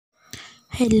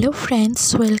Hello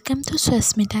friends, welcome to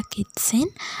Swasmita Kitchen.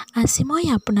 আজি মই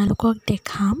আপোনালোকক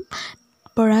দেখাম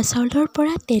বৰা চাউলৰ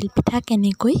পৰা তেল পিঠা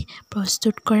কেনেকৈ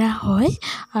প্ৰস্তুত কৰা হয়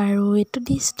আৰু এটো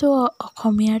ডিশটো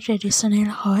অসমীয়া ট্ৰেডিশনাল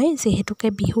হয় যেহেতুকে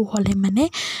বিহু হলে মানে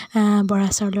বৰা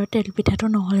চাউলৰ তেল পিঠাটো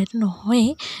নহলেটো নহয়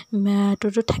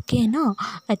তোটো থাকেই ন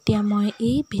এতিয়া মই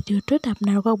এই ভিডিওটোত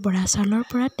আপোনালোকক বৰা চাউলৰ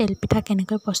পৰা তেল পিঠা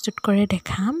কেনেকৈ প্ৰস্তুত কৰে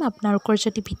দেখাম আপোনালোকৰ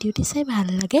যদি ভিডিওটি চাই ভাল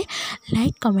লাগে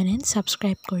লাইক কমেন্ট এণ্ড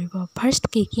সাবস্ক্ৰাইব কৰিব ফাৰ্স্ট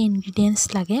কি ইনগ্ৰেডিয়েন্টস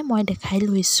লাগে মই দেখাই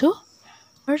লৈছো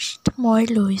ফাৰ্স্ট মই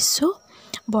লৈছো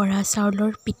বৰা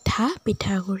চাউলৰ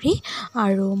পিঠাগুৰি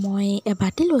আৰু মই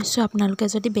এবাটি লৈছো আপোনালোকে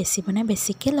যদি বেছি বনাই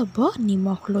বেছিকে লব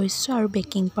নিমখ লৈছো আৰু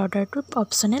বেকিং পাউডাৰটো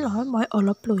অপচনেল হয় মই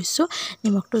অলপ লৈছো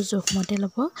নিমখটো জোখমতে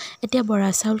লব এতিয়া বৰা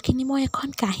চাউলখিনি মই এখন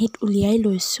কাঁহীত উলিয়াই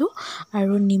লৈছো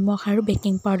আৰু নিমখ আৰু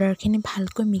বেকিং পাউডাৰখিনি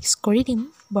ভালকৈ মিক্স কৰি দিম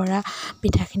বৰা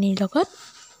পিঠাখিনিৰ লগত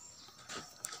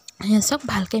সব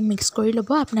ভালকৈ মিক্স কৰি লব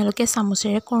আপোনালোকে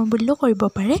চামুচেৰে কৰম বুলিও কৰিব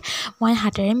পাৰে মই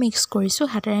হাতেৰে মিক্স কৰিছো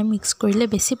হাতেৰে মিক্স কৰিলে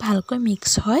বেছি ভালকৈ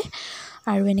মিক্স হয়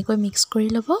আৰু এনেকৈ মিক্স কৰি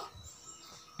লব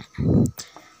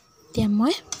এতিয়া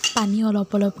মই পানী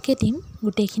অলপকে দিম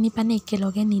গুটেইখিনি পানী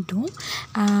একেলগে নিদু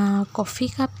কফি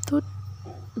কাপটোত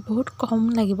বহুত কম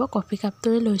লাগিব কফি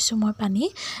কাপটোৰে লৈছো মই পানী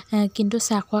কিন্তু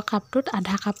চাহখোৱা কাপটোত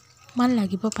আধা কাপ মান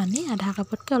লাগিব পানী আধা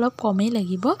কাপতকৈ অলপ কমেই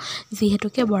লাগিব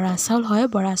যেহেতুকে বৰা চাউল হয়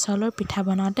বৰা চাউলৰ পিঠা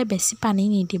বনাওতে বেছি পানী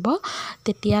নিদিব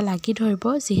তেতিয়া লাগি ধৰিব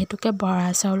যেহেতুকে বৰা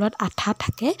চাউলত আঠা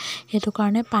থাকে হেতু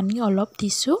কাৰণে পানী অলপ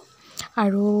দিছো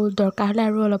আৰু দৰকাৰ হলে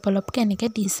আৰু অলপকে এনেকৈ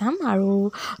দি যাম আৰু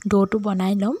ডোটো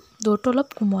বনাই লম ডোটো অলপ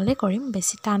কোমলে কৰিম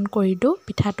বেছি টান কৰি দিও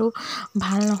পিঠাটো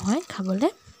ভাল নহয় খাবলে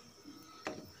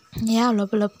ইয়া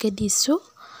অলপকে দিছো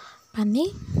পানী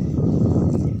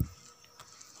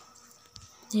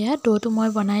ইয়া ডোটো মই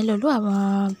বনাই ললো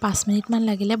 5 মিনিট মান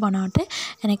লাগিলে বনাওতে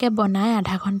এনেকৈ বনাই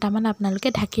আধা ঘন্টা মান আপোনালোকে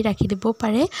ঢাকি ৰাখি দিব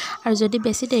পাৰে আৰু যদি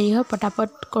বেছি দেৰি হয় পটাপট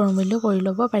কৰম বুলিও কৰি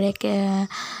লব পাৰে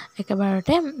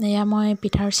একেবাৰতে ইয়া মই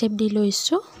পিঠাৰ শেপ দি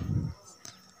লৈছো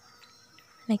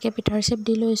এনেকৈ পিঠাৰ শেপ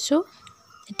দি লৈছো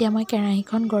এতিয়া মই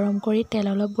কেৰাহীখন গৰম কৰি তেল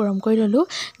অলপ গৰম কৰি ললো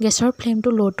গেছৰ ফ্লেমটো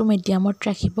লো টু মিডিয়ামত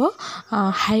ৰাখিব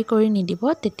হাই কৰি নিদিব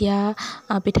তেতিয়া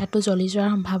পিঠাটো জ্বলি যোৱাৰ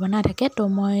সম্ভাৱনা থাকে তো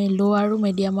মই লো আৰু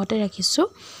মিডিয়ামতে ৰাখিছো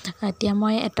এতিয়া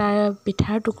মই এটা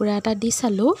পিঠাৰ টুকুৰা এটা দি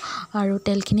চালো আৰু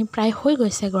তেলখিনি প্ৰায় হৈ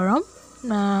গৈছে গৰম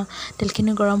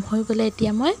তেলখিনি গৰম হৈ গলে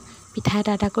এতিয়া মই পিঠা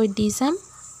এটা কৈ দি যাম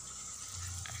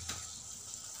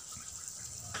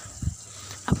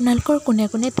আপোনালোকৰ কোনে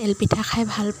কোনে তেল পিঠা খাই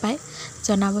ভাল পায়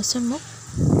জনাবচোন মোক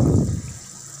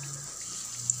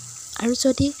আৰু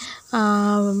যদি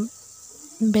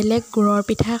বেলেগ গুৰৰ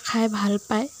পিঠা খাই ভাল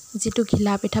পায় যেটো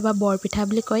ঘিলা পিঠা বা বৰ পিঠা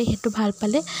বুলি কয় হেতু ভাল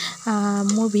পালে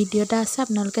মোৰ ভিডিও এটা আছে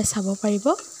আপোনালোকে চাব পাৰিব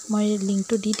মই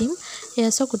লিংকটো দি দিম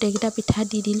এয়াছো গুটেকিটা পিঠা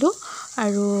দি দিলো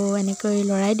আৰু এনেকৈ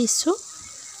লৰাই দিছো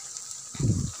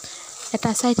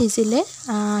এটা সাইড হিজিলে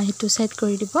হেতু সাইড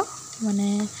কৰি দিব মানে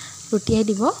লুটিয়াই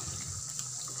দিব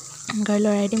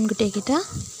লৰাই দিম গুটেকিটা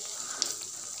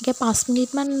 5 মিনিট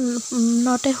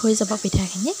মানতে হৈ যাব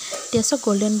পিঠাখিনি এতিয়া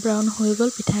গোল্ডেন ব্ৰাউন হৈ গল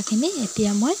পিঠাখিনি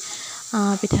এতিয়া মই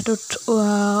পিঠাটো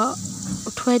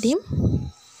উঠুৱাই দিম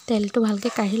তেলটো ভালকে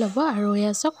কাঢ়ি লব আৰু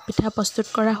এয়াছক পিঠা প্ৰস্তুত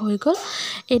কৰা হৈ গল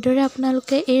এইদৰে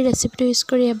আপোনালোকে এই ৰেচিপিটো ইউজ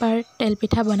কৰি এবাৰ তেল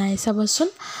পিঠা বনাই চাবচোন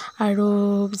আৰু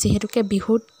যেহেতুকে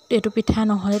বিহুত এটো পিঠা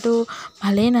নহলেতো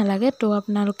ভালেই নালাগে তো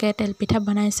আপোনালোকে তেল পিঠা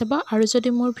বনাই চাব আৰু যদি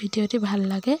মোৰ ভিডিওটি ভাল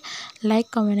লাগে লাইক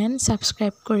কমেন্ট এণ্ড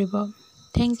সাবস্ক্ৰাইব কৰিব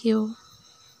থ্যাংক ইউ